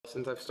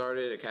Since I've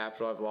started at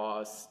Capital, I've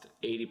lost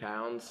 80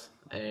 pounds,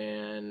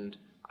 and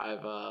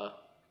I've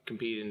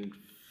competed in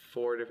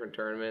 4 different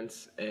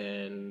tournaments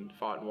and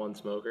fought in 1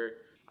 smoker.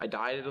 I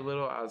dieted a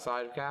little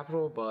outside of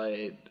Capital, but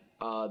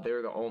they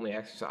were the only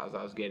exercise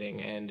I was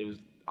getting, and it was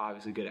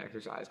obviously good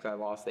exercise because I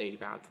lost the 80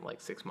 pounds in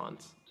like 6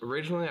 months.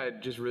 Originally, I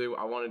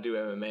want to do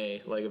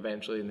MMA like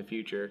eventually in the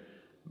future,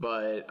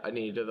 but I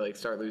needed to like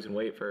start losing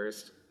weight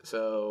first.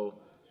 So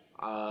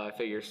I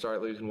figure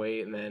start losing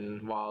weight, and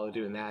then while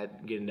doing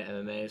that, get into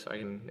MMA so I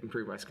can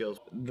improve my skills.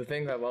 The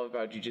things I love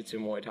about Jiu-Jitsu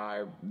and Muay Thai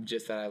are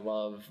just that I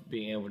love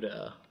being able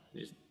to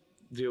just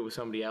do it with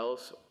somebody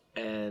else,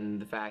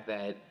 and the fact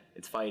that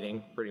it's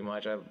fighting pretty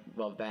much. I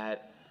love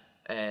that,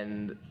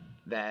 and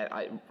that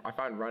I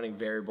find running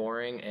very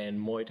boring, and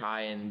Muay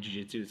Thai and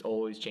Jiu-Jitsu is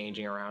always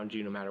changing around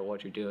you no matter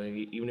what you're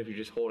doing. Even if you're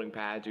just holding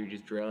pads or you're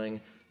just drilling,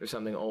 there's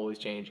something always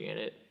changing in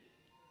it.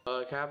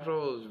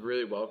 Capital is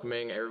really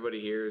welcoming. Everybody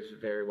here is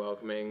very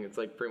welcoming. It's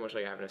like pretty much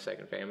like having a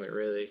second family,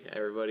 really.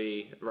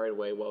 Everybody right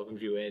away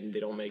welcomes you in. They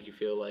don't make you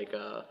feel like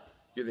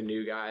you're the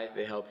new guy.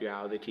 They help you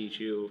out. They teach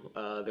you.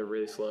 They're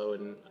really slow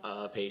and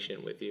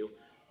patient with you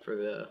for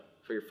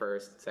your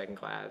first, second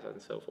class,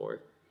 and so forth.